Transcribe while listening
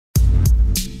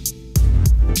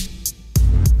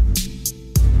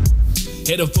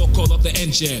Hear the vocal of the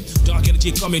engine. Dark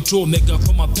energy coming through, nigga,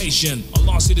 for my patient. I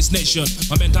lost in this nation.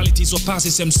 My mentality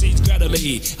surpasses MCs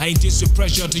gradually. I induce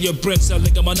pressure to your brain cell,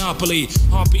 nigga, monopoly.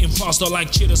 Heart beating faster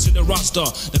like cheaters in the roster.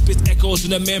 The beat echoes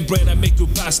in the membrane and make you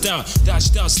pass down.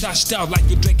 Dashed out, stashed out like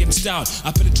you're drinking stout.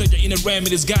 I penetrate your inner realm,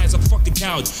 and this guy's a fucking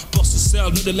couch. Bust the cell,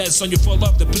 nevertheless, on you fall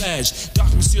off the pledge.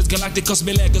 Dark, mysterious, galactic, cause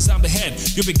me leg, cause I'm the head.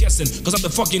 You be guessing, cause I'm the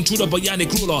fucking intruder,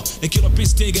 bionic ruler. The killer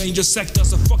beast digger in your sector,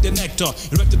 so fuck the nectar.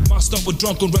 Erected master with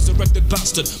drunken, resurrected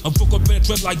bastard. My vocal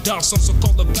penetrate like dark, some so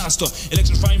called the blaster.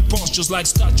 Electrifying postures like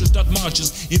statues that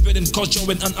marches. Invading culture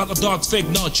with unorthodox fake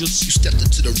notches. You stepped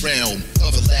into the realm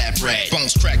of a lab rat.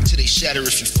 Bones crack till they shatter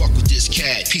if you fuck with this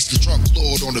cat. Piece the drunk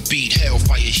lord on the beat,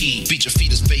 hellfire heat. Beat your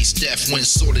feet as face death when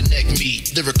sword and neck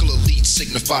meet. Lyrical elite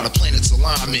signify the planet's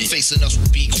alignment. Facing us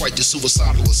would be quite the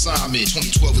suicidal assignment.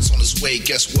 2012 it's on its way,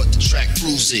 guess what? The track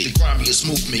proves it. The grimiest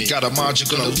movement, got a mind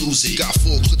you're gonna lose it. Got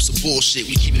full clips of bullshit,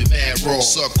 we keep it mad raw.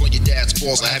 Suck on your dad's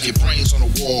balls, I have your brains on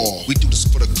the wall. We do this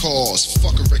for the cause,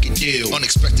 fuck a record deal.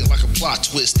 Unexpected like a plot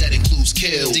twist, that includes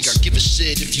kills. Think I give a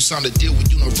shit if you sign a deal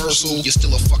with Universal? You're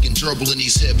still a fucking gerbil in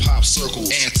these hip-hop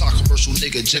circles. Anti-commercial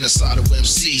nigga, genocidal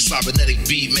MC. Cybernetic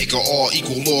beat maker, all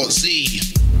equal Lord Z.